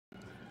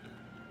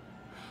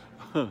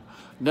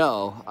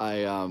No,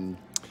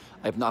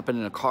 I've not been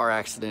in a car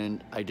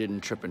accident. I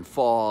didn't trip and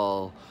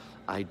fall.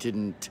 I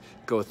didn't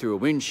go through a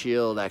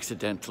windshield,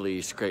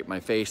 accidentally scrape my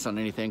face on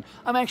anything.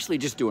 I'm actually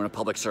just doing a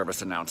public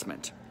service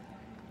announcement.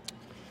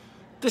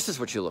 This is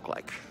what you look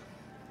like.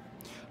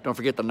 Don't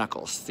forget the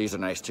knuckles. These are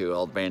nice too,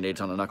 all the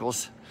band-aids on the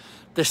knuckles.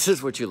 This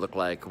is what you look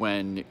like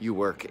when you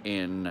work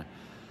in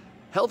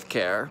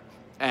healthcare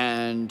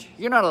and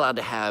you're not allowed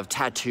to have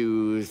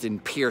tattoos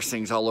and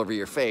piercings all over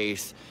your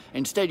face.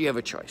 Instead, you have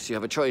a choice. You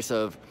have a choice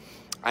of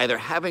either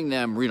having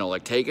them,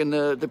 like taking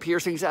the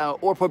piercings out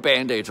or put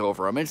band-aids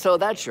over them. And so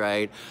that's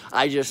right,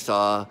 I just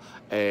saw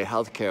a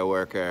healthcare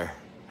worker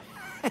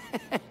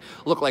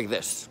look like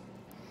this.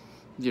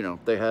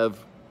 They have,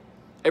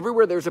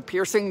 everywhere there's a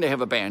piercing, they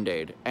have a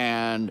band-aid.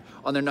 And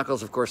on their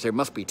knuckles, of course, there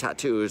must be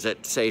tattoos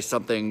that say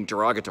something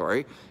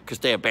derogatory because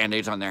they have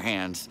band-aids on their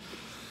hands.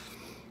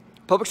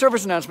 Public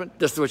service announcement,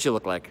 this is what you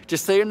look like.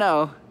 Just so you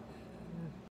know,